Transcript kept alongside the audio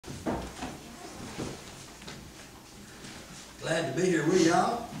Glad to be here with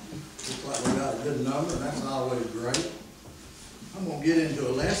y'all. Looks like we got a good number, and that's always great. I'm going to get into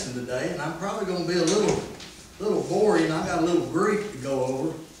a lesson today, and I'm probably going to be a little boring. I got a little Greek to go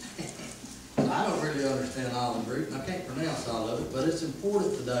over. I don't really understand all the Greek, and I can't pronounce all of it, but it's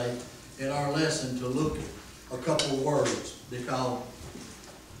important today in our lesson to look at a couple of words, because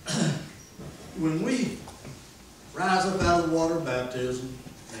when we rise up out of the water of baptism,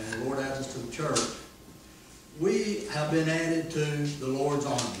 and the Lord adds us to the church, we have been added to the Lord's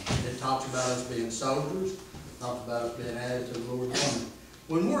army. It talks about us being soldiers. It talks about us being added to the Lord's army.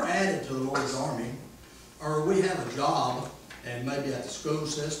 When we're added to the Lord's army, or we have a job, and maybe at the school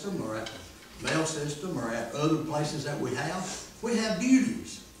system, or at the mail system, or at other places that we have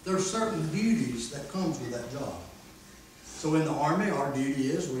duties. There's certain duties that comes with that job. So in the Army, our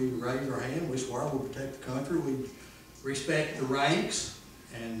duty is we raise our hand, we swear we'll protect the country, we respect the ranks,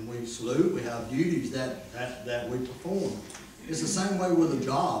 and we salute. We have duties that we perform. It's the same way with a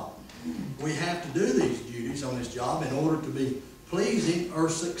job. We have to do these duties on this job in order to be pleasing or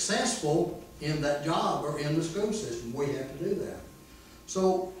successful in that job or in the school system. We have to do that.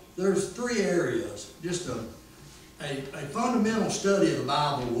 So there's three areas. Just a fundamental study of the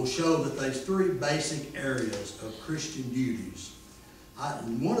Bible will show that there's three basic areas of Christian duties.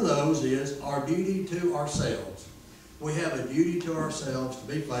 And one of those is our duty to ourselves. We have a duty to ourselves to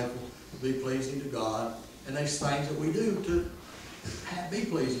be faithful, to be pleasing to God, and there's things that we do to be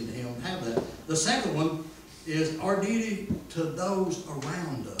pleasing to Him, have that. The second one is our duty to those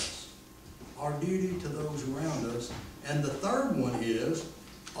around us. Our duty to those around us. And the third one is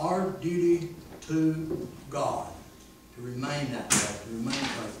our duty to God, to remain that way, to remain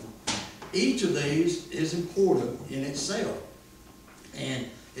faithful. Each of these is important in itself. And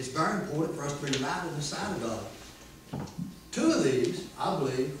it's very important for us to be united in the sight of God. Two of these, I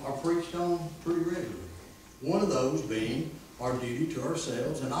believe, are preached on pretty regularly. One of those being our duty to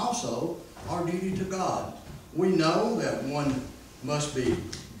ourselves and also our duty to God. We know that one must be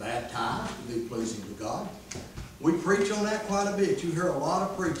baptized to be pleasing to God. We preach on that quite a bit. You hear a lot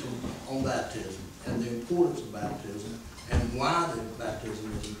of preaching on baptism and the importance of baptism and why the baptism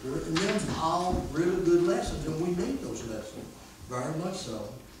is important. And those are all really good lessons, and we need those lessons, very much so.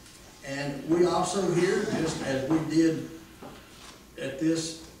 And we also hear, just as we did at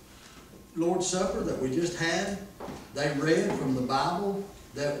this Lord's Supper that we just had, they read from the Bible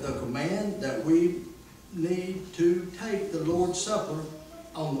that the command that we need to take the Lord's Supper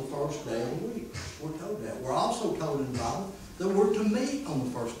on the first day of the week. We're told that. We're also told in the Bible that we're to meet on the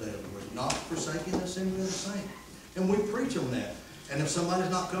first day of the week, not forsaking the assembly of the saints. And we preach on that. And if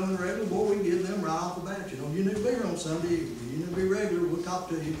somebody's not coming regular, boy, we give them right off the bat. You know, you need to be here on Sunday. You need to be regular. We'll talk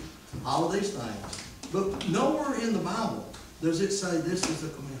to you. All of these things. But nowhere in the Bible does it say this is a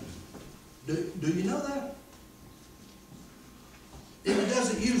commandment. Do you know that? It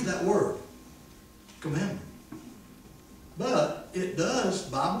doesn't use that word, commandment. But it does,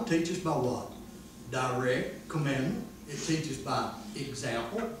 the Bible teaches by what? Direct commandment. It teaches by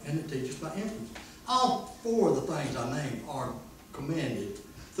example, and it teaches by inference. All four of the things I named are commanded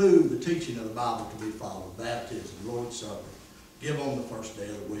through the teaching of the Bible to be followed. Baptism, Lord's Supper. Give on the first day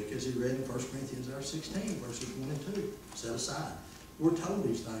of the week, as he read in 1 Corinthians 16, verses 1 and 2. Set aside. We're told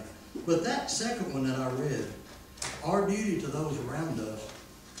these things. But that second one that I read, our duty to those around us,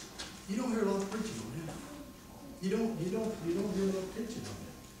 you don't hear a lot of preaching on that. You don't hear a lot of teaching on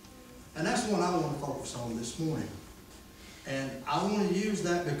that. And that's what I want to focus on this morning. And I want to use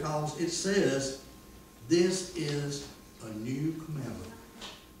that because it says this is a new commandment.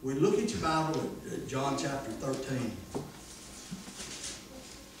 We look at your Bible at John chapter 13.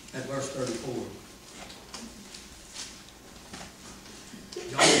 At verse 34.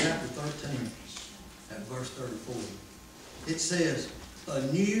 John chapter 13, at verse 34. It says, a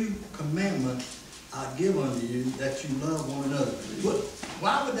new commandment I give unto you, that you love one another.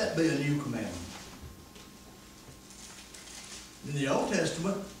 Why would that be a new commandment? In the Old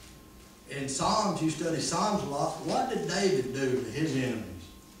Testament, in Psalms, you study Psalms a lot. What did David do to his enemies?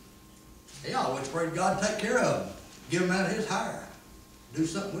 He always prayed God to take care of them, give them out of his hire. Do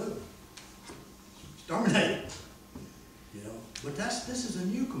something with them. Exterminate them. You know. But this is a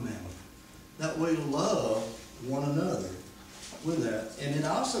new commandment. That we love one another with that. And it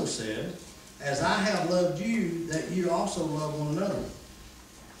also said, as I have loved you, that you also love one another.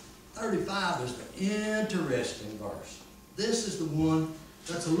 35 is the interesting verse. This is the one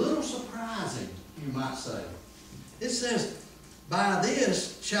that's a little surprising, you might say. It says, by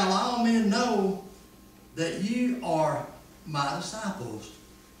this shall all men know that you are my disciples.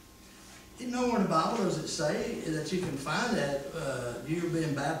 You know, in the Bible, does it say that you can find that you're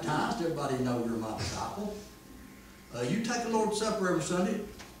being baptized? Everybody knows you're my disciple. You take the Lord's Supper every Sunday.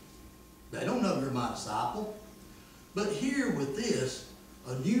 They don't know you're my disciple. But here with this,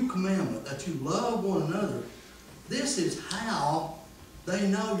 a new commandment, that you love one another. This is how they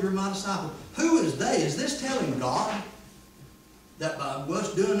know you're my disciple. Who is they? Is this telling God that by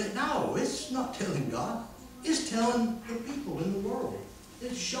us doing it? No, it's not telling God. It's telling the people in the world.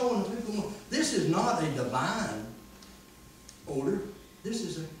 It's showing the people. This is not a divine order. This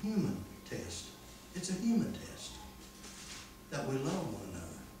is a human test. It's a human test that we love one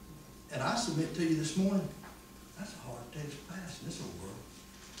another. And I submit to you this morning, that's a hard test to pass in this old world.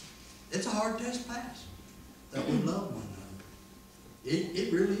 It's a hard test to pass that we love one another.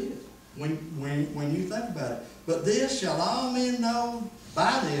 It really is. When you think about it. But this shall all men know,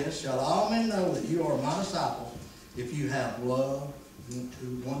 by this shall all men know that you are my disciples, if you have love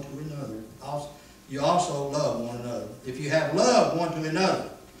one to another. You also love one another. If you have love one to another,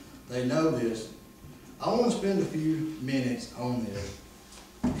 they know this. I want to spend a few minutes on this.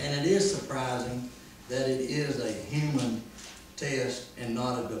 And it is surprising that it is a human test and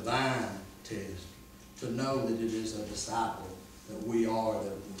not a divine test. To know that it is a disciple that we are,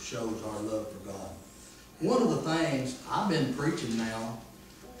 that shows our love for God. One of the things, I've been preaching now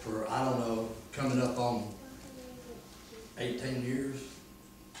for, I don't know, coming up on 18 years,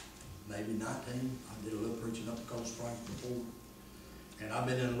 maybe 19. I did a little preaching up at Cold Springs before. And I've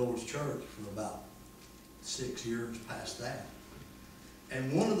been in the Lord's church for about 6 years past that.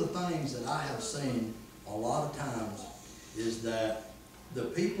 And one of the things that I have seen a lot of times is that the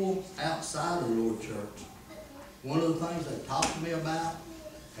people outside of the Lord's church, one of the things they talk to me about,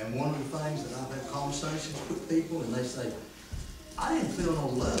 and one of the things that I've had conversations with people, and they say, I didn't feel no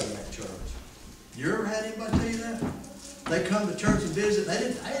love in that church. You ever had anybody tell you that? They come to church and visit, they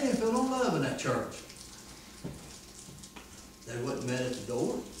didn't feel no love in that church. They wasn't met at the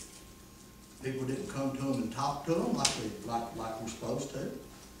door. People didn't come to them and talk to them like we're supposed to.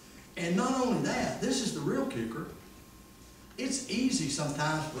 And not only that, this is the real kicker. It's easy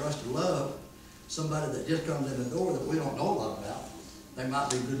sometimes for us to love somebody that just comes in the door that we don't know a lot about. They might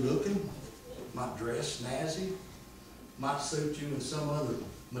be good looking, might dress snazzy, might suit you in some other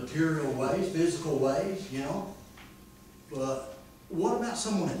material ways, physical ways, you know. But what about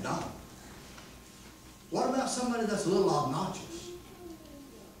someone that don't? What about somebody that's a little obnoxious?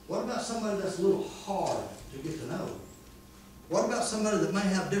 What about somebody that's a little hard to get to know? What about somebody that may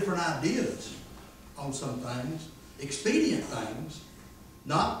have different ideas on some things, expedient things,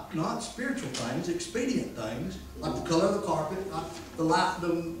 not spiritual things, expedient things, like the color of the carpet, like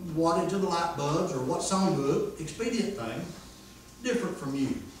the wattage of the light bulbs, or what songbook, expedient things, different from you.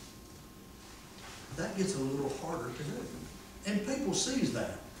 That gets a little harder to do. And people sees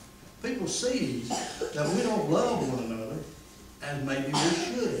that. People sees that we don't love one another as maybe we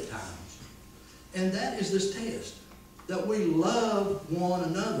should at times. And that is this test, that we love one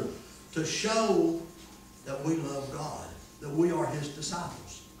another to show that we love God, that we are His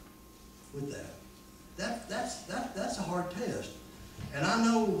disciples with that. That's a hard test. And I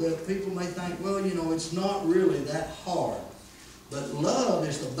know that people may think, well, you know, it's not really that hard. But love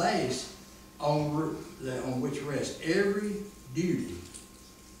is the base on which rests every duty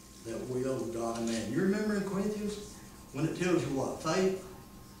that we owe God and man. You remember in Corinthians when it tells you what? Faith,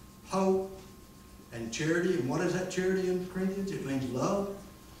 hope, and charity. And what is that charity in Corinthians? It means love.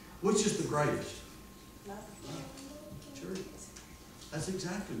 Which is the greatest? Love. Charity. That's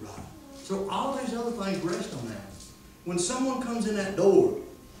exactly right. So all these other things rest on that. When someone comes in that door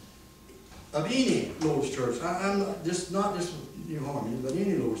of any Lord's church, I'm not just New Harmony, but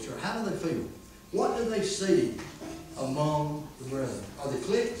any Lord's church, how do they feel? What do they see among the brethren? Are they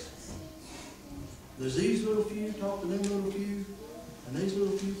cliques? Does these little few talk to them little few? And these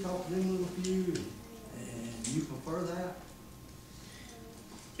little few talk to them little few? And you prefer that?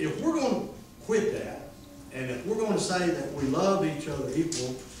 If we're going to quit that, and if we're going to say that we love each other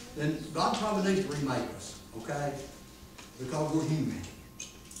equal, then God probably needs to remake us, okay? Because we're human.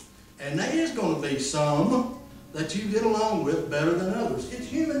 And there is going to be some that you get along with better than others. It's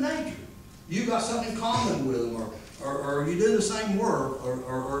human nature. You got something in common with them, or you do the same work,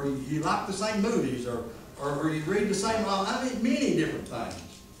 or you like the same movies, or you read the same, I mean, many different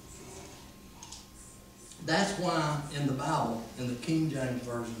things. That's why in the Bible, in the King James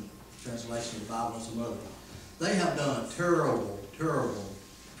Version translation of the Bible and some others, they have done a terrible, terrible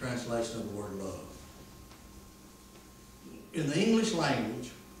translation of the word love. In the English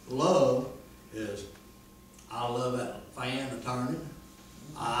language, love is, I love that fan a turning,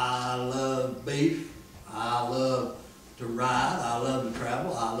 I love beef, I love to ride, I love to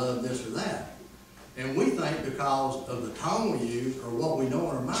travel, I love this or that. And we think because of the tone we use or what we know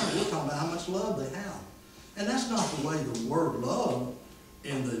in our mind, we're talking about how much love they have. And that's not the way the word love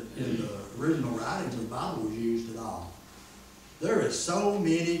in the original writings of the Bible was used at all. There is so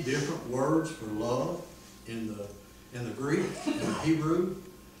many different words for love in the Greek and the Hebrew,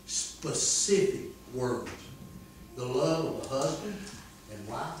 specific words. The love of a husband and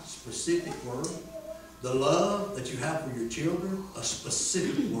wife, specific word. The love that you have for your children, a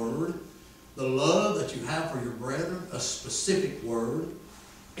specific word. The love that you have for your brethren, a specific word.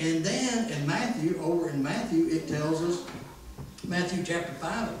 And then in Matthew, it tells us, Matthew chapter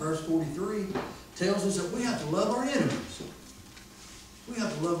 5 at verse 43, tells us that we have to love our enemies. We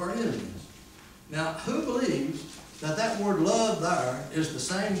have to love our enemies. Now, who believes that that word love there is the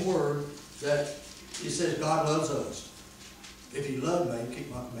same word that it says God loves us? If you love me, keep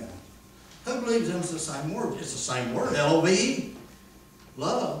my commandments. Who believes it's the same word? It's the same word, L-O-V-E,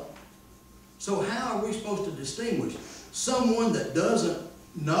 love. So how are we supposed to distinguish someone that doesn't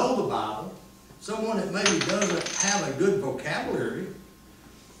know the Bible, someone that maybe doesn't have a good vocabulary,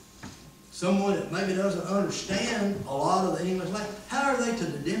 someone that maybe doesn't understand a lot of the English language? How are they to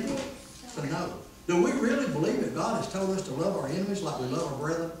identify? To know. Do we really believe that God has told us to love our enemies like we love our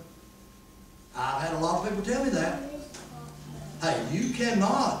brethren? I've had a lot of people tell me that. Hey, you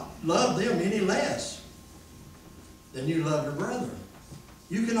cannot love them any less than you love your brethren.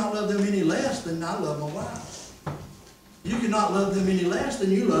 You cannot love them any less than I love my wife. You cannot love them any less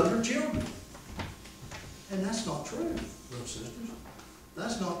than you love your children. And that's not true, brothers and sisters.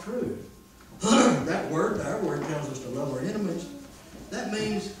 That's not true. That word there, where it tells us to love our enemies, that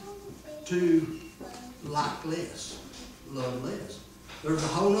means to like less, love less. There's a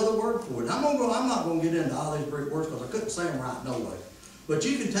whole other word for it. I'm not going to get into all these Greek words because I couldn't say them right no way. But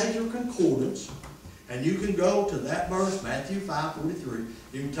you can take your concordance and you can go to that verse, Matthew 5:43.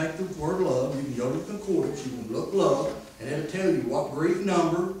 You can take the word love, you can go to the concordance, you can look love, and it'll tell you what Greek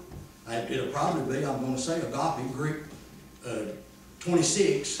number. It'll probably be, I'm going to say agape, Greek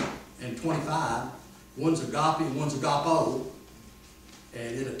 26 and 25. One's agape and one's agapo.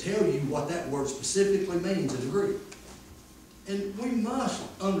 And it'll tell you what that word specifically means in the Greek. And we must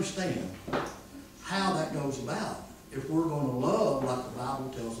understand how that goes about if we're going to love like the Bible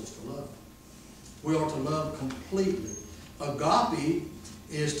tells us to love. We are to love completely. Agape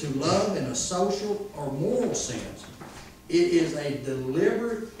is to love in a social or moral sense. It is a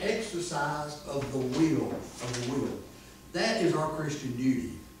deliberate exercise of the will. That is our Christian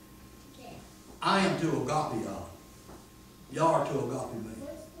duty. I am to agape y'all. Y'all are to agape me.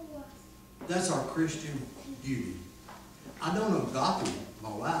 That's our Christian duty. I don't agape my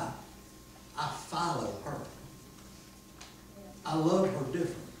wife. I follow her. I love her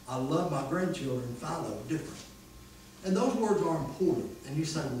different. I love my grandchildren and follow different. And those words are important. And you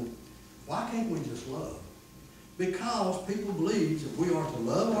say, well, why can't we just love? Because people believe that we are to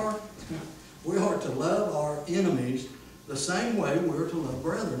love our enemies the same way we're to love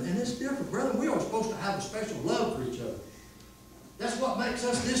brethren. And it's different. Brethren, we are supposed to have a special love for each other. That's what makes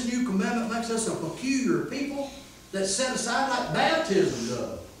us, this new commandment makes us a peculiar people that's set aside like baptism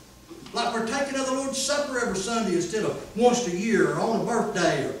does. Like partaking of the Lord's Supper every Sunday instead of once a year or on a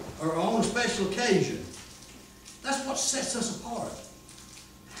birthday or on a special occasion. That's what sets us apart.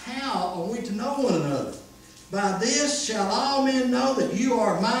 How are we to know one another? By this shall all men know that you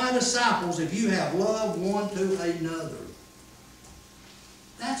are my disciples if you have loved one to another.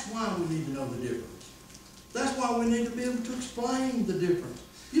 That's why we need to know the difference. That's why we need to be able to explain the difference.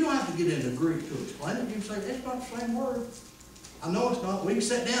 You don't have to get into Greek to explain it. You can say, it's not the same word. I know it's not. We can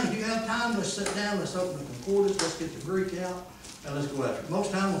sit down. If you have time, let's sit down. Let's open the concordance. Let's get the Greek out. And let's go after it.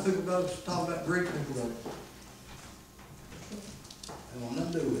 Most time when people go to talk about Greek, people go, I want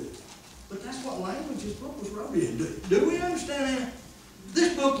nothing to do with it. But that's what language this book was wrote in. Do we understand that?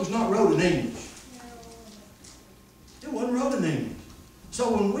 This book was not wrote in English. It wasn't wrote in English. So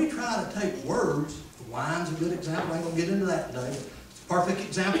when we try to take words, wine's a good example. I ain't going to get into that today. But it's a perfect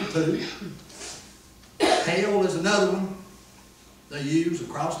example too. Hell is another one they use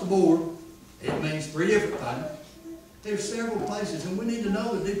across the board. It means 3 different things. There's several places, and we need to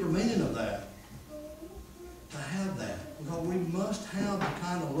know the deeper meaning of that. To have that. Because we must have the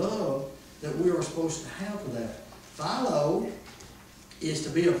kind of love that we are supposed to have for that. Philo is to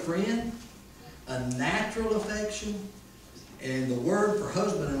be a friend, a natural affection, and the word for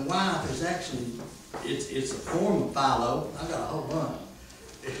husband and wife is actually, it's a form of philo. I got a whole bunch.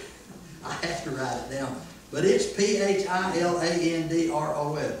 I have to write it down. But it's P-H-I-L-A-N-D-R-O-S.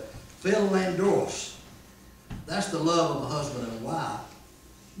 Philandros. That's the love of a husband and a wife.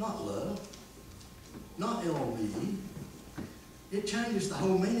 Not love. Not L-O-V-E. It changes the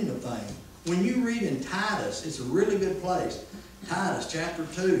whole meaning of things. When you read in Titus, it's a really good place. Titus chapter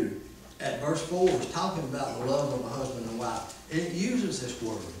 2 at verse 4 is talking about the love of a husband and wife. It uses this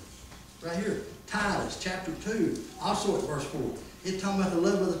word right here. Titus chapter 2, also at verse 4. It's talking about the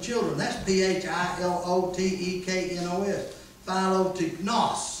love of the children. That's Philoteknos.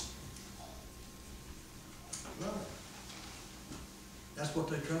 Philoteknos. Love. That's what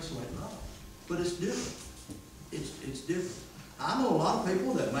they translate love. But it's different. It's different. I know a lot of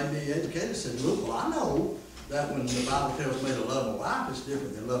people that may be educated said, look, well, I know that when the Bible tells me to love my wife, it's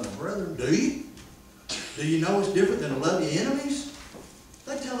different than loving my brethren. Do you? Do you know it's different than to love your enemies?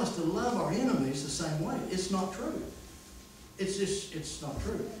 They tell us to love our enemies the same way. It's not true. It's not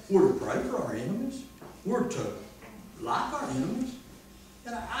true. We're to pray for our enemies. We're to like our enemies.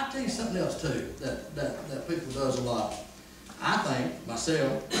 And I tell you something else too that people does a lot. I think,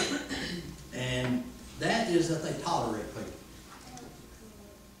 myself, and that is that they tolerate people.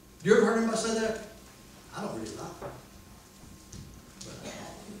 You ever heard anybody say that? I don't really like it.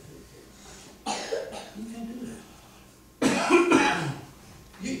 But you can't do that.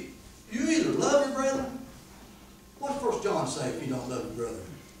 You either love your brethren. What's 1 John say if you don't love your brother?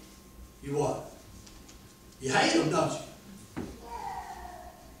 You what? You hate them, don't you?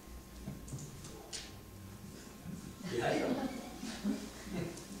 You hate them.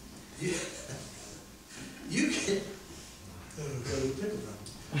 You can't.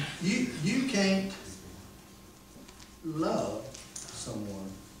 You can't love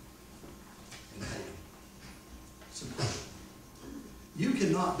someone and hate them. Simple. You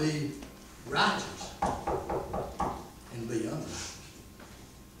cannot be righteous and be unrighteous.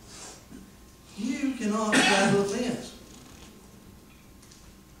 You cannot straddle a fence.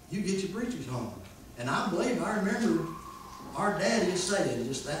 You get your preachers home. And I remember our daddy saying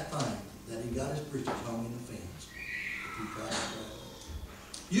just that thing, that he got his preachers home in the fence. If you try to straddle.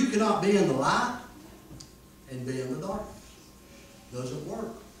 You cannot be in the light and be in the darkness. Doesn't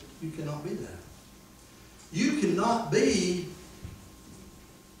work. You cannot be that. You cannot be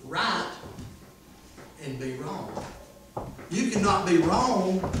right and be wrong. You cannot be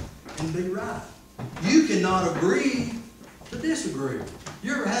wrong and be right. You cannot agree to disagree.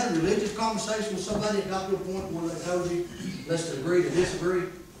 You ever had a religious conversation with somebody that got to a point where they told you, let's agree to disagree?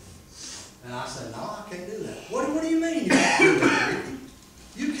 And I said, no, I can't do that. What do you mean you can't do that?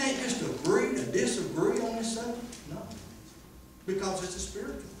 You can't just agree to disagree on this subject? No. Because it's a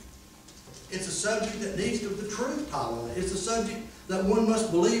spiritual. It's a subject that needs the truth taught on it. It's a subject that one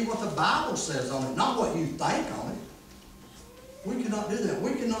must believe what the Bible says on it, not what you think on it. We cannot do that.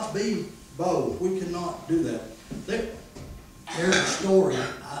 We cannot be bold. We cannot do that. There's a story.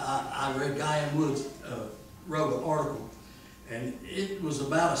 I read Guy Woods wrote an article, and it was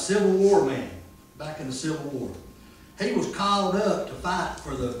about a Civil War man back in the Civil War. He was called up to fight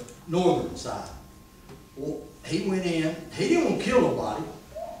for the northern side. Well, he went in. He didn't want to kill nobody,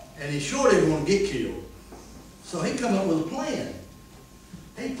 and he sure didn't want to get killed. So he come up with a plan.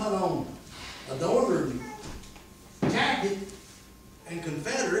 He put on a northern jacket and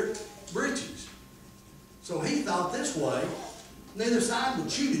Confederate breeches. So he thought this way, neither side would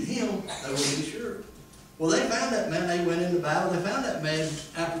shoot at him. They wouldn't be sure. Well, they found that man. They went into battle. They found that man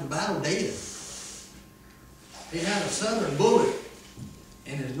after the battle dead. He had a southern bullet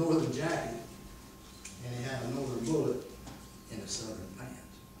in his northern jacket, and he had a northern bullet in his southern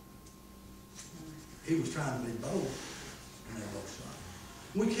pants. He was trying to be bold, and they both shot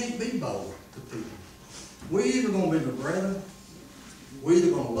him. We can't be bold to people. We're either going to be the brethren, we're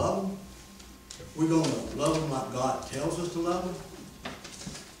either going to love them, we're going to love them like God tells us to love them,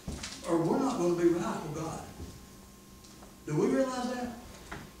 or we're not going to be right with God. Do we realize that?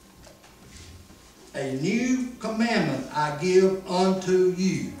 A new commandment I give unto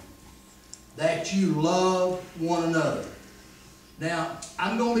you, that you love one another. Now,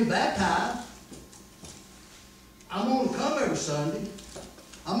 I'm going to be baptized. I'm going to come every Sunday.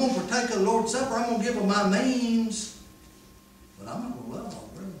 I'm going to partake of the Lord's Supper. I'm going to give them my means. But I'm not going to love my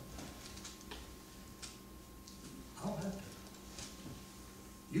brother. I don't have to.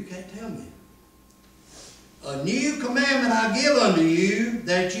 You can't tell me. A new commandment I give unto you,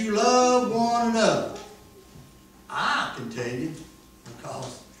 that you love one another. I can tell you,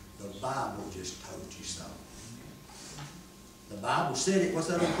 because the Bible just told you so. The Bible said it. What's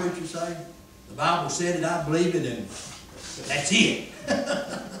that old preacher say? The Bible said it, I believe it, and that's it.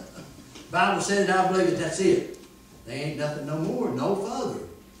 The Bible said it, I believe it, that's it. There ain't nothing no more, no further.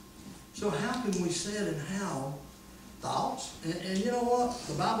 So how can we set and how thoughts? And you know what?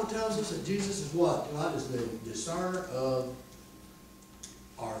 The Bible tells us that Jesus is what? God is the discerner of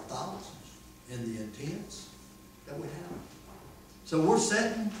our thoughts and the intents that we have. So we're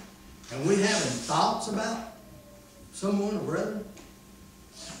sitting and we're having thoughts about someone, a brother.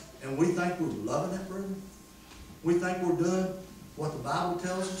 and we think we're loving that brother, we think we're doing what the Bible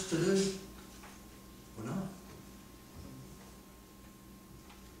tells us to do, we're not.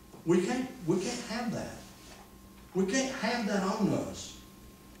 We can't have that. We can't have that on us.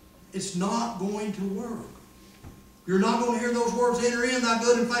 It's not going to work. You're not going to hear those words, enter in, thy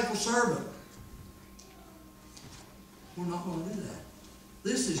good and faithful servant. We're not going to do that.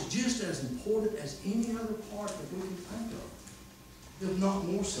 This is just as important as any other part that we can think of. If not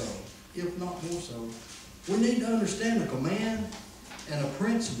more so. If not more so. We need to understand a command and a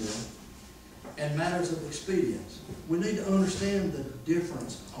principle and matters of expedience. We need to understand the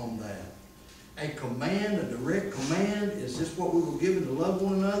difference on that. A command, a direct command, is this what we were given to love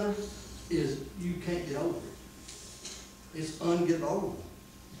one another? Is you can't get over it. It's ungetable.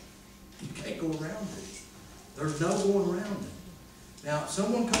 You can't go around it. There's no going around it. Now,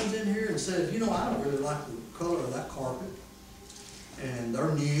 someone comes in here and says, you know, I don't really like the color of that carpet. And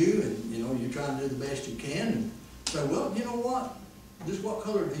they're new, and, you know, you're trying to do the best you can. And say, well, you know what? Just what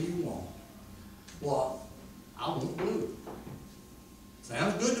color do you want? Well, I want blue.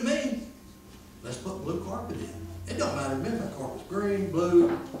 Sounds good to me. Let's put blue carpet in. It don't matter to me if that carpet's green, blue,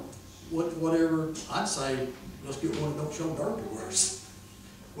 whatever. I'd say, let's get one that don't show dirt to us.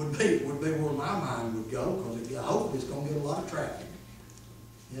 Would be where my mind would go, because I hope it's going to get a lot of traffic.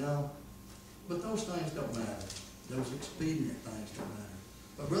 You know? But those things don't matter. Those expedient things don't matter.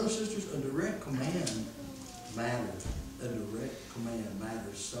 But brothers and sisters, a direct command matters. A direct command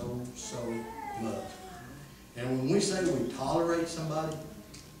matters so much. And when we say we tolerate somebody,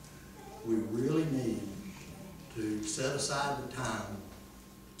 we really need to set aside the time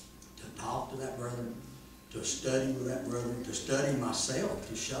to talk to that brother, to study with that brother, to study myself,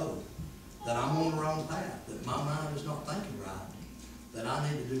 to show that I'm on the wrong path, that my mind is not thinking right, that I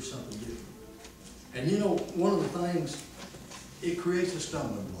need to do something different. And you know, one of the things, it creates a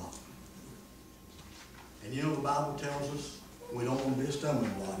stumbling block. And you know, the Bible tells us we don't want to be a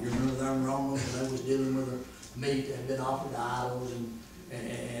stumbling block. You remember that in Romans when they was dealing with a meat that had been offered to idols,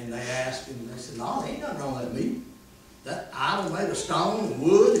 and they asked, and they said, no, there ain't nothing wrong with that meat. That idol made of stone and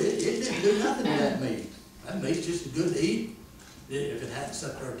wood, it didn't do nothing to that meat. That meat's just as good to eat. If it hadn't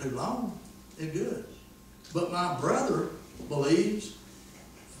sat there too long, it's good. But my brother believes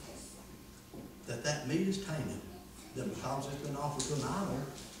that meat is tainted, that because it's been offered to an idol,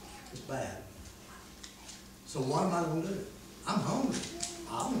 it's bad. So what am I going to do? I'm hungry.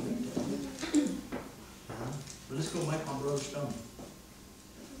 I don't eat that meat. But it's going to make my brother stumble.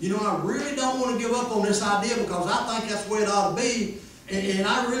 You know, I really don't want to give up on this idea, because I think that's the way it ought to be, and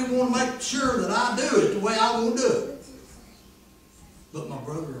I really want to make sure that I do it the way I want to do it. But my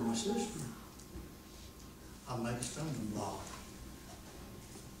brother and my sister, I make a stumbling block.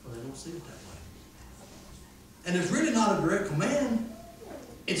 But they don't see it that way. And it's really not a direct command.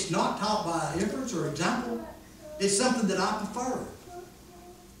 It's not taught by inference or example. It's something that I prefer.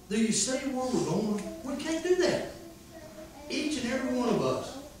 Do you see where we're going? We can't do that. Each and every one of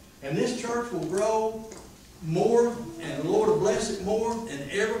us. And this church will grow more, and the Lord will bless it more, and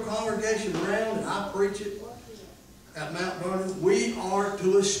every congregation around, and I preach it at Mount Vernon, we are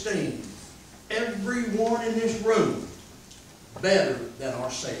to esteem everyone in this room better than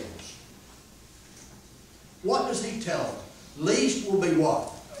ourselves. What does he tell us? Least will be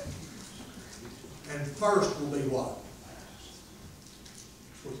what? And first will be what?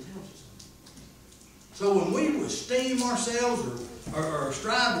 That's what he tells us. So when we esteem ourselves or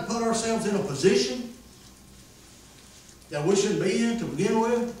strive to put ourselves in a position that we shouldn't be in to begin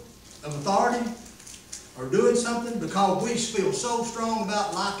with, of authority, or doing something because we feel so strong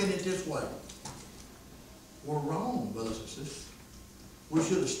about liking it this way, we're wrong, brothers and sisters. We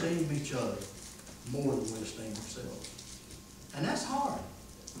should esteem each other more than we esteem ourselves. And that's hard.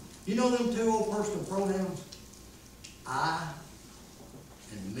 You know them two old personal pronouns? I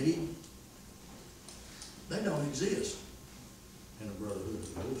and me? They don't exist in a brotherhood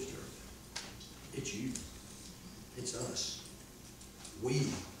of the Lord's church. It's you. It's us. We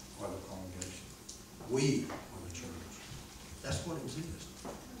are the congregation. We are the church. That's what exists.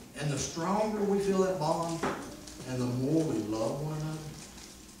 And the stronger we feel that bond, and the more we love one another,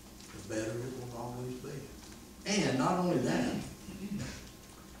 the better it will always be. And not only that,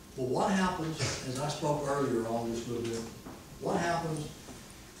 but what happens, as I spoke earlier on this little bit, what happens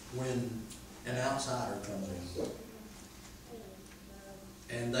when an outsider comes in?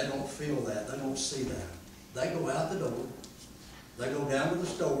 And they don't feel that, they don't see that. They go out the door, they go down to the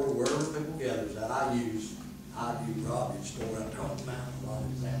store, wherever people gather. That I use Robbie's store out there on the mountain.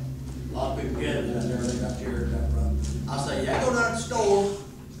 A lot of people gather down there, they got chairs out front. I say, yeah, go down to the store,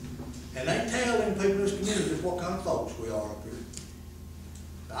 and they tell them people in this community just what kind of folks we are up here.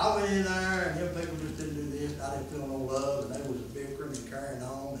 I went in there and them people just didn't do this, and I didn't feel no love, and they was bickering and carrying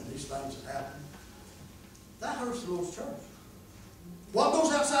on, and these things that happened. That hurts the Lord's church. What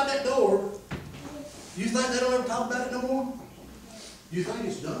goes outside that door, you think they don't ever talk about it no more? You think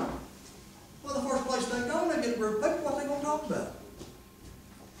it's done? Well, the first place they go, they get a group of people, what they going to talk about?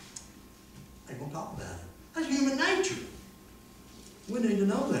 They're going to talk about it. That's human nature. We need to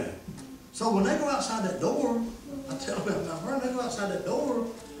know that. So when they go outside that door, I tell them, my friend, they go outside that door,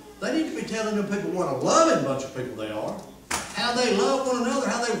 they need to be telling them people what a loving bunch of people they are, how they love one another,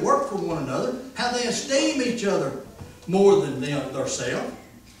 how they work for one another, how they esteem each other more than themselves,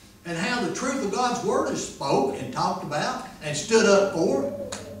 and how the truth of God's Word is spoke and talked about and stood up for.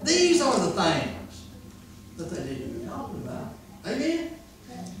 These are the things that they need to be talking about. Amen?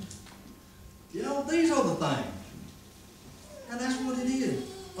 You know, these are the things. And that's what it is.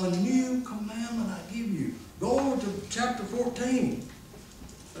 A new commandment I give you. Go over to chapter 15,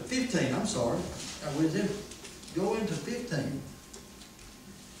 I'm sorry. Go into 15.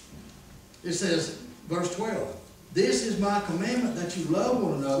 It says, verse 12, this is my commandment that you love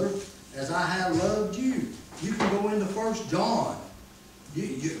one another as I have loved you. You can go into 1 John.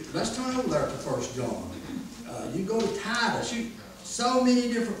 Let's turn over there to 1 John. You go to Titus. So many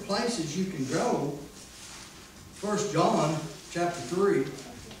different places you can go. 1 John chapter 3.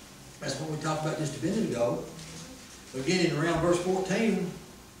 That's what we talked about just a minute ago. Beginning around verse 14,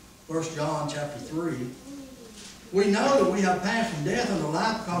 1 John chapter 3. We know that we have passed from death unto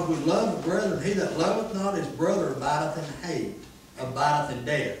life because we love the brethren. He that loveth not his brother abideth in hate, abideth in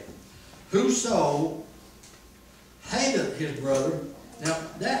death. Whoso hateth his brother. Now,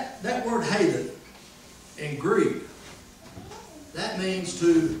 that word hateth in Greek, that means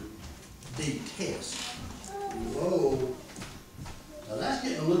to detest. Whoa. Now that's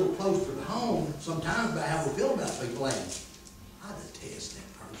getting a little closer to home sometimes about how we feel about people. Like, I detest that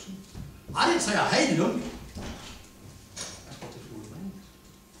person. I didn't say I hated them. That's what this word means.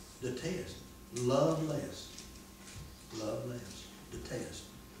 Detest. Love less. Love less. Detest.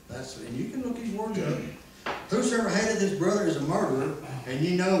 And you can look these words up. Whosoever hateth his brother is a murderer, and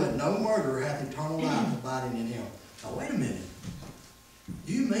you know that no murderer hath eternal life abiding in him. Now wait a minute.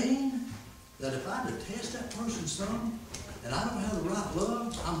 You mean that if I detest that person's son, and I don't have the right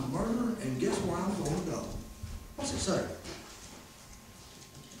love, I'm a murderer, and guess where I'm going to go? What's it say?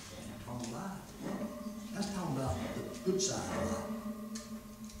 Eternal life. That's talking about the good side of life,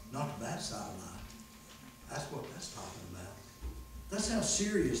 not the bad side of life. That's what that's talking about. That's how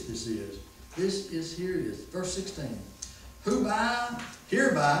serious this is. This is serious. Verse 16. Who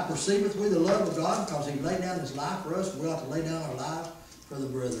hereby perceiveth we the love of God, because he laid down his life for us, we ought to lay down our lives for the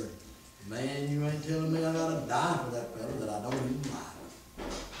brethren. Man, you ain't telling me I gotta die for that fellow that I don't even like.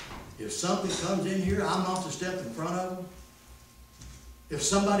 If something comes in here, I'm not to step in front of them. If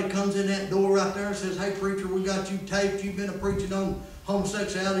somebody comes in that door right there and says, hey preacher, we got you taped, you've been preaching on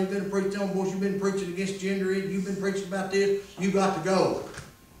homosexuality, you've been preaching on abortion, you've been preaching against gender, you've been preaching about this, you got to go.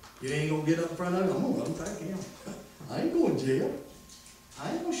 You ain't gonna get up in front of him. I'm gonna let him take him. I ain't going to jail.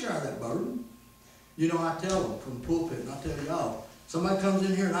 I ain't gonna share that burden. You know, I tell them from the pulpit, and I tell y'all, somebody comes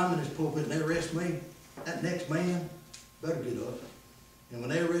in here and I'm in this pulpit and they arrest me, that next man better get up. And when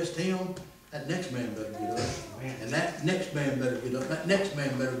they arrest him, that next man better get up. And that next man better get up. That next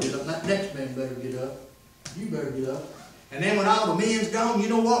man better get up. That next man better get up. You better get up. And then when all the men's gone, you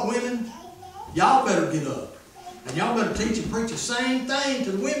know what, women? Y'all better get up. And y'all better teach and preach the same thing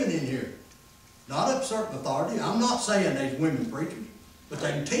to the women in here. Not up certain authority. I'm not saying there's women preachers, but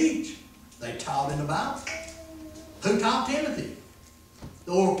they can teach. They taught in the Bible. Who taught Timothy?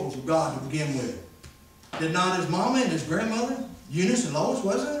 The oracles of God to begin with. Did not his mama and his grandmother, Eunice and Lois,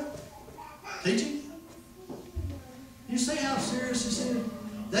 wasn't it? Teaching? You see how serious this is?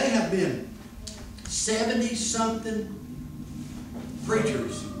 They have been 70-something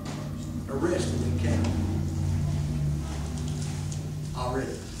preachers arrested in Canada.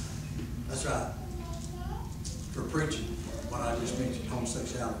 Already. That's right. For preaching what I just mentioned,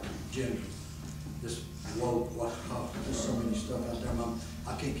 homosexuality, gender. This woke, there's so many stuff out there.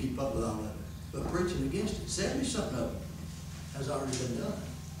 I can't keep up with all of it. But preaching against it, 70-something of it has already been done.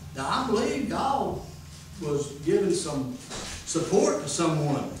 Now I believe God was giving some support to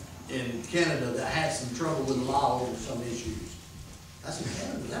someone in Canada that had some trouble with the law over some issues. That's in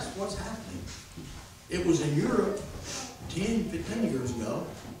Canada. That's what's happening. It was in Europe 10, 15 years ago.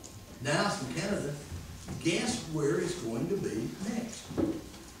 Now it's in Canada. Guess where it's going to be next?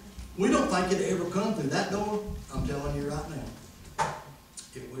 We don't think it'll ever come through that door. I'm telling you right now.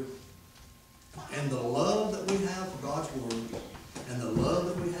 It will. And the love that we have for God's Word and the love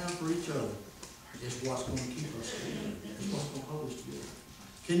that we have for each other is what's going to keep us together. It's what's going to hold us together.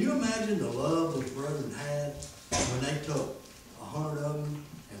 Can you imagine the love those brethren had when they took 100 of them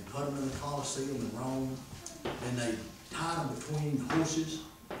and put them in the Colosseum in Rome, and they tied them between horses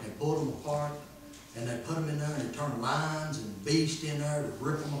and pulled them apart, and they put them in there and they turned lions and beasts in there to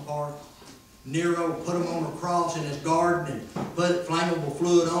rip them apart? Nero put them on a cross in his garden and put flammable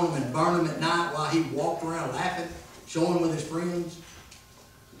fluid on them and burned them at night while he walked around laughing, showing with his friends.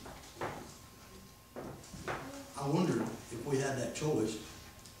 I wonder if we had that choice,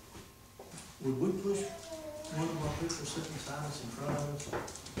 would we push one of our people sitting beside us in front of us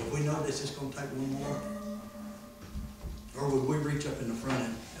if we know this is going to take one more? Or would we reach up in the front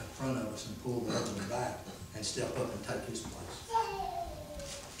of us and pull the other one back and step up and take his place?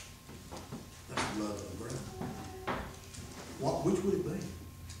 That's the love of the brethren. Which would it be?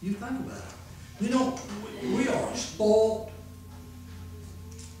 You think about it. You know, we are a spoiled,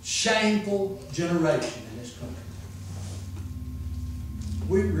 shameful generation in this country.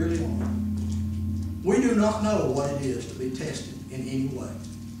 We really are. We do not know what it is to be tested in any way.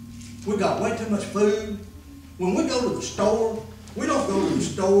 We got way too much food. When we go to the store, we don't go to the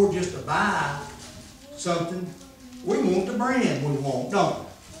store just to buy something. We want the brand we want, don't we?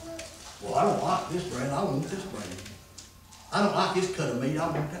 Well, I don't like this brand, I want this brand. I don't like this cut of meat, I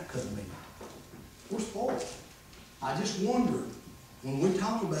want that cut of meat. We're spoiled. I just wonder, when we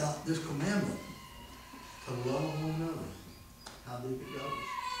talk about this commandment, to love one another, how deep it goes.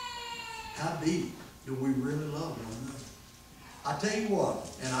 How deep do we really love one another? I tell you what,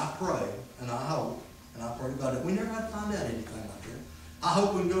 and I pray, and I hope, and I pray to God that we never have to find out anything like that. I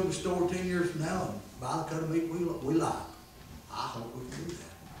hope we can go to the store 10 years from now and buy the cut of meat we like. I hope we can do that.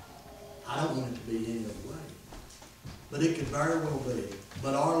 I don't want it to be any other way. But it could very well be.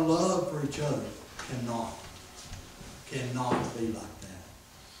 But our love for each other cannot be like that.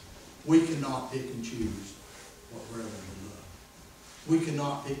 We cannot pick and choose what brethren we love. We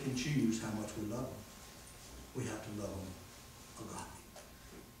cannot pick and choose how much we love them. We have to love them agape.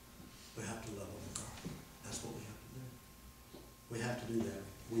 We have to love them agape. That's what we have to do. We have to do that.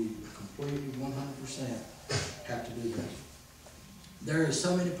 We completely, 100% have to do that. There are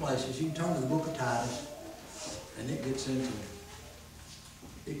so many places. You can turn to the book of Titus, and it gets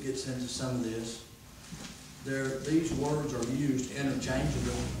into some of this. These words are used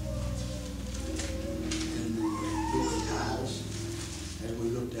interchangeably in the book of Titus, as we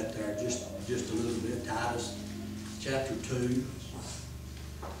looked at there just a little bit. Titus chapter 2.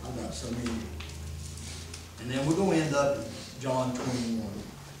 I've got so many. And then we're going to end up in John 21.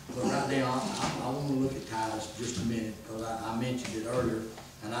 But right now, I want to look at Titus just a minute, because I mentioned it earlier,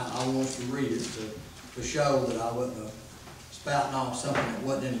 and I want us to read it to show that I wasn't spouting off something that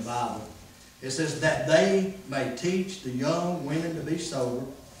wasn't in the Bible. It says, that they may teach the young women to be sober,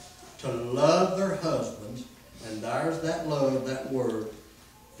 to love their husbands, and there's that love, that word,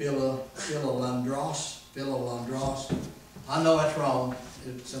 philolandros. I know that's wrong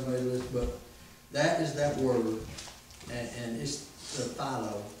if somebody listens, but that is that word, and it's the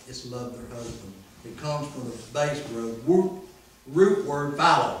philo, it's love their husband. It comes from the base root word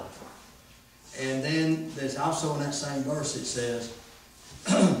philo. And then there's also in that same verse it says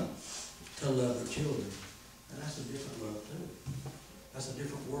to love their children. And that's a different love too. That's a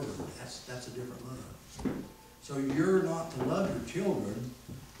different word. That's a different love. So you're not to love your children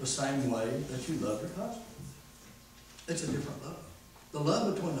the same way that you love your husband. It's a different love. The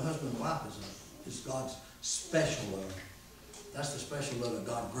love between the husband and wife is God's special love. That's the special love that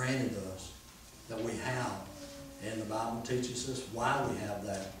God granted us, that we have. And the Bible teaches us why we have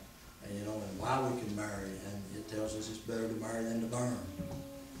that, and why we can marry. And it tells us it's better to marry than to burn.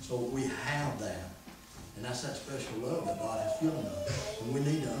 So we have that. And that's that special love that God has given us. And we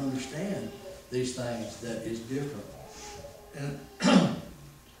need to understand these things that is different. And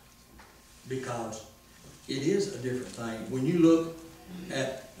because it is a different thing. When you look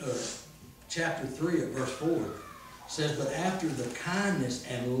at chapter 3 at verse 4, it says, but after the kindness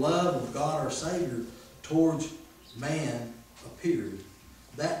and love of God our Savior towards man appeared.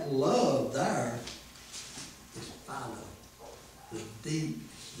 That love there is philo, the deep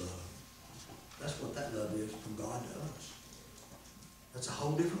love. That's what that love is from God to us. That's a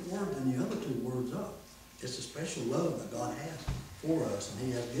whole different word than the other two words up. It's a special love that God has for us, and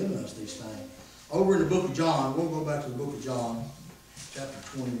He has given us these things. Over in the book of John, we'll go back to the book of John,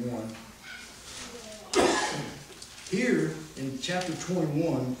 chapter 21. Here in chapter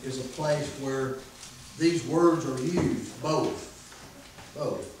 21 is a place where these words are used, both.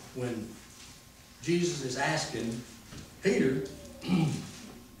 When Jesus is asking Peter,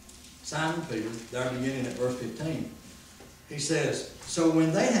 Simon Peter, there beginning at verse 15, he says, so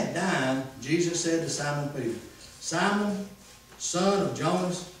when they had dined, Jesus said to Simon Peter, Simon, son of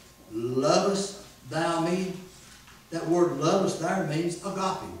Jonas, lovest thou me? That word lovest there means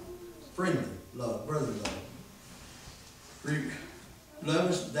agape, friendly love, brotherly love.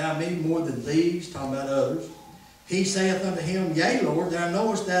 Lovest thou me more than these, talking about others? He saith unto him, Yea, Lord, thou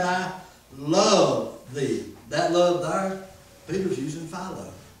knowest that I love thee. That love there, Peter's using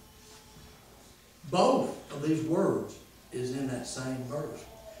philo. Both of these words is in that same verse.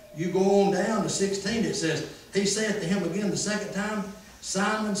 You go on down to 16, it says, He saith to him again the second time,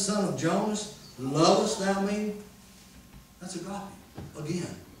 Simon, son of Jonas, lovest thou me? That's agape.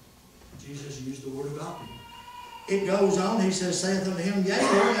 Again, Jesus used the word agape. It goes on, he says, saith unto him, Yea,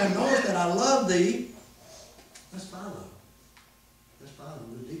 Lord, thou knowest that I love thee. That's philo. That's philo,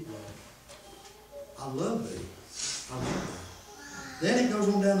 the deep love. I love thee. I love thee. Then it goes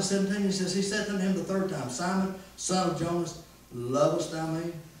on down to 17, he says, He saith unto him the third time, Simon, son of Jonas, lovest thou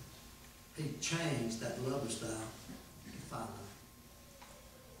me? He changed that lovest thou to philo.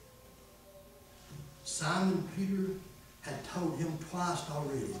 Simon Peter had told him twice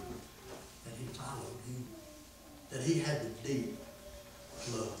already that he followed him, that he had the deep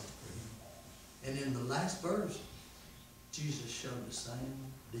love for him. And in the last verse, Jesus showed the same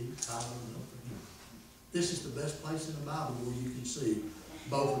deep, following love for him. This is the best place in the Bible where you can see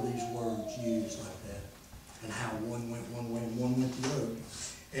both of these words used like that, and how one went one way and one went the other.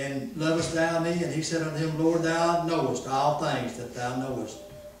 And lovest thou me? And he said unto him, Lord, thou knowest all things, that thou knowest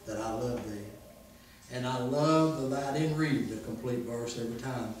that I love thee. And I love that I didn't read the complete verse every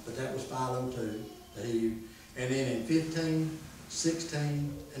time, but that was philo too. And then in 15,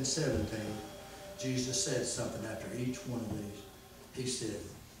 16, and 17, Jesus said something after each one of these. He said,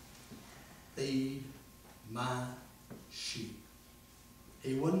 feed my sheep.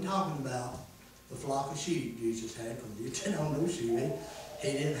 He wasn't talking about the flock of sheep Jesus had, because he didn't own those sheep.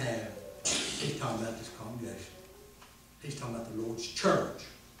 He didn't have. He's talking about this congregation. He's talking about the Lord's church.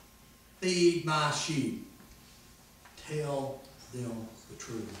 Feed my sheep. Tell them the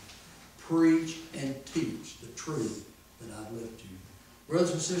truth. Preach and teach the truth that I've left you.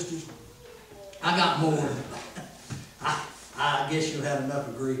 Brothers and sisters, I got more. I guess you had enough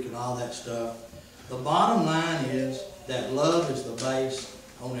of Greek and all that stuff. The bottom line is that love is the base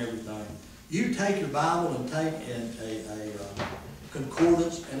on everything. You take your Bible and take a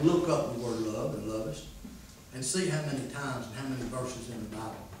concordance and look up the word love and lovest, and see how many times and how many verses in the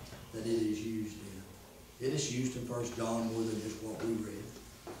Bible that it is used in. It is used in 1 John more than just what we read.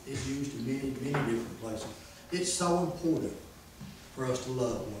 It's used in many, many different places. It's so important for us to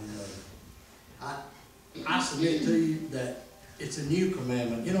love one another. I submit to you that it's a new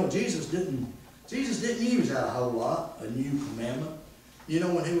commandment. You know, Jesus didn't use that a whole lot, a new commandment. You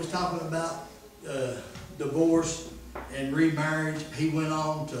know, when he was talking about divorce and remarriage, he went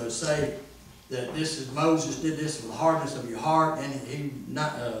on to say that this is Moses did this with the hardness of your heart, and he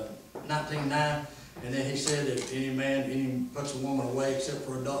 19:9, and then he said that any man puts a woman away except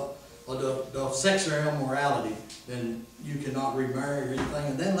for adult sexual immorality, then you cannot remarry or anything.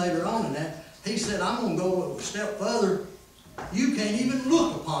 And then later on in that, he said, I'm going to go a step further. You can't even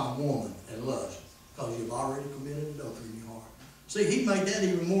look upon a woman and lust, because you've already committed adultery in your heart. See, he made that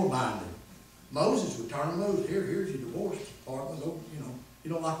even more binding. Moses would turn to Moses, here's your divorce department. Go, you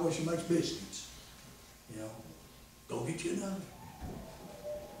don't like the way she makes biscuits. Go get you another.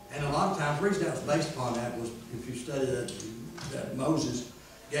 And a lot of times, the reason that was based upon that was, if you study that Moses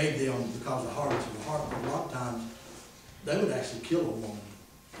gave them because of the hardness of the heart, but a lot of times, they would actually kill a woman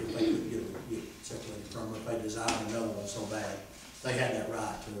if they could get separated from her, if they desired another one so bad. They had that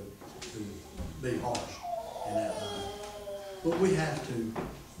right to be harsh in that line. But we have to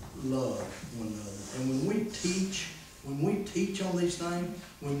love one another. And when we teach on these things,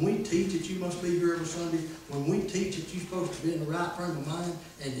 when we teach that you must be here every Sunday, when we teach that you're supposed to be in the right frame of mind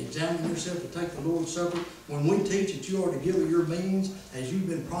and examine yourself to take the Lord's Supper, when we teach that you are to give of your means as you've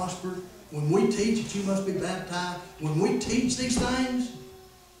been prospered, when we teach that you must be baptized, when we teach these things,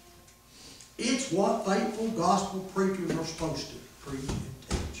 it's what faithful gospel preachers are supposed to preach and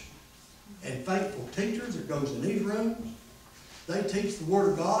teach. And faithful teachers that goes in these rooms, they teach the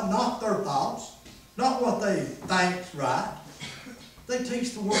Word of God, not their thoughts, not what they think's right. They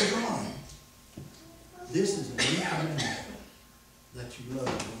teach the Word of God. This is a new commandment that you love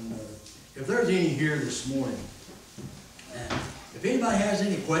one another. If there's any here this morning, and if anybody has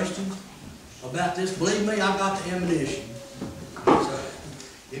any questions about this, believe me, I've got the ammunition. So,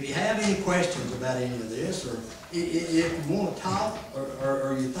 if you have any questions about any of this, or if you want to talk,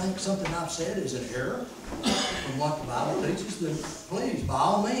 or you think something I've said is an error from what the Bible teaches, then please, by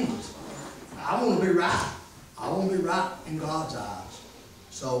all means, I want to be right. I want to be right in God's eyes.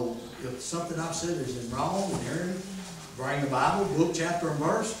 So if something I've said is wrong and error, bring the Bible, book, chapter, and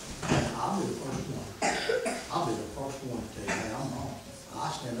verse, and I'll be the first one. I'll be the first one to tell you, hey, I'm wrong.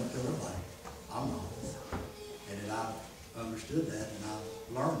 I stand up to everybody. I'm wrong. And then I understood that, and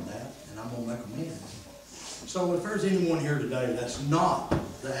I learned that, and I'm going to make amends. So if there's anyone here today that has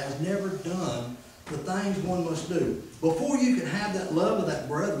never done the things one must do, before you can have that love of that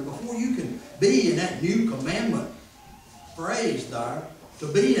brother, before you can be in that new commandment phrase there, to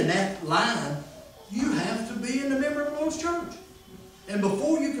be in that line, you have to be in the member of the Lord's church. And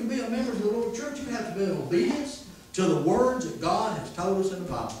before you can be a member of the Lord's church, you have to be in obedience to the words that God has told us in the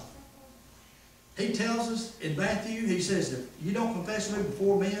Bible. He tells us in Matthew, he says, if you don't confess me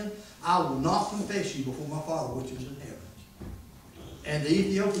before men, I will not confess you before my Father which is in heaven. And the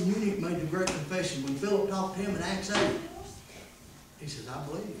Ethiopian eunuch made the great confession when Philip talked to him in Acts 8. He says, I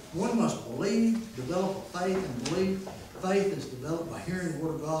believe. One must believe, develop a faith, and believe. Faith is developed by hearing the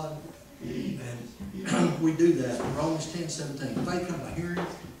Word of God. And we do that in Romans 10:17. Faith comes by hearing,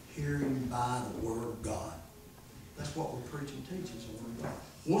 hearing by the Word of God. That's what we preach and teach is the Word of God.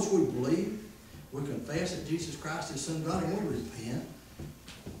 Once we believe, we confess that Jesus Christ is the Son of God, and we repent.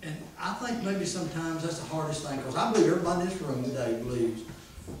 And I think maybe sometimes that's the hardest thing, because I believe everybody in this room today believes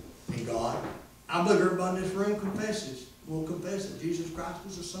in God. I believe everybody in this room will confess that Jesus Christ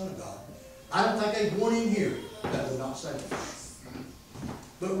is the Son of God. I don't think there's one in here that would not say that.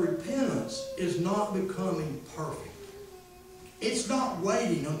 But repentance is not becoming perfect. It's not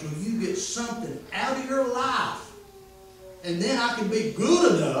waiting until you get something out of your life, and then I can be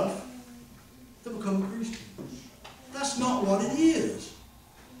good enough to become a Christian. That's not what it is.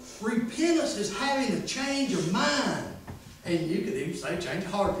 Repentance is having a change of mind. And you could even say change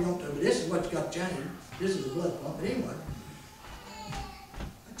of heart if you want to, but this is what you got to change. This is the blood pump. But anyway,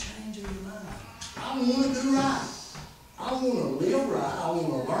 a change of your mind. I want to do right. I want to live right. I want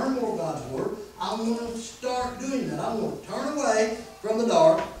to learn more of God's Word. I want to start doing that. I want to turn away from the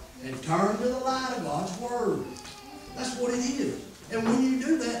dark and turn to the light of God's Word. That's what it is. And when you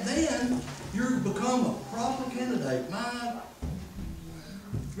do that, then you become a proper candidate. My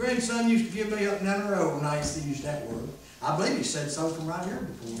grandson used to give me up and down the road when I used to use that word. I believe he said so from right here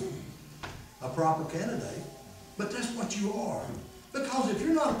before. A proper candidate. But that's what you are. Because if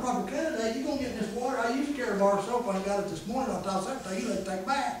you're not a proper candidate, you're going to get in this water. I used to carry a bar of soap when I got it this morning. I tossed that to you, let it take it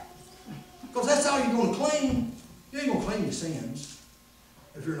back. Because that's all you're going to clean. You ain't going to clean your sins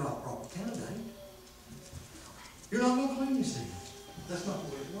if you're not a proper candidate. You're not going to clean your sins. That's not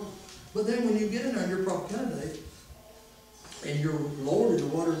the way it works. But then when you get in there and you're a proper candidate, and you're Lord in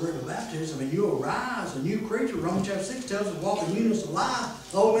the water of river baptism, and you arise, a new creature, Romans chapter 6 tells us, walk in newness of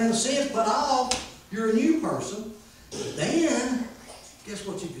life, the old man of sins put off, you're a new person. Then, guess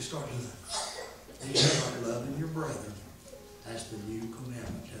what you can start doing? You start loving your brethren. That's the new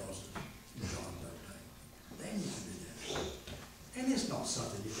commandment tells us in John 13. Then you can do that. And it's not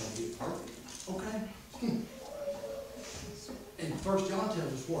something you're going to get perfect, okay? And 1 John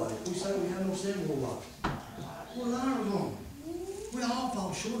tells us what? If we say we have no sin, we're what? We're lying. We all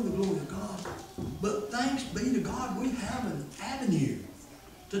fall short of the glory of God. But thanks be to God, we have an avenue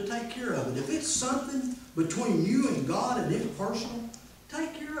to take care of it. If it's something between you and God and it's personal,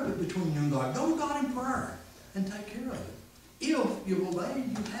 take care of it between you and God. Go to God in prayer and take care of it. If you obey,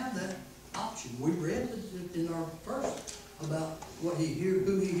 you have that option. We read in our verse about what who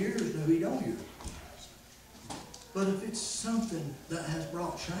he hears and who he don't hear. But if it's something that has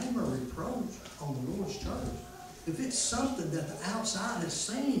brought shame or reproach on the Lord's church, if it's something that the outside has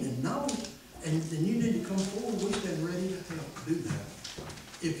seen and knows, and then you need to come forward, we stand ready to help do that.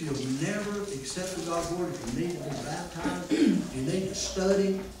 If you've never accepted God's Word, if you need to be baptized, if you need to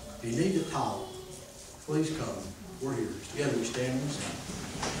study, if you need to talk, please come. We're here. Together we stand and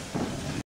sing.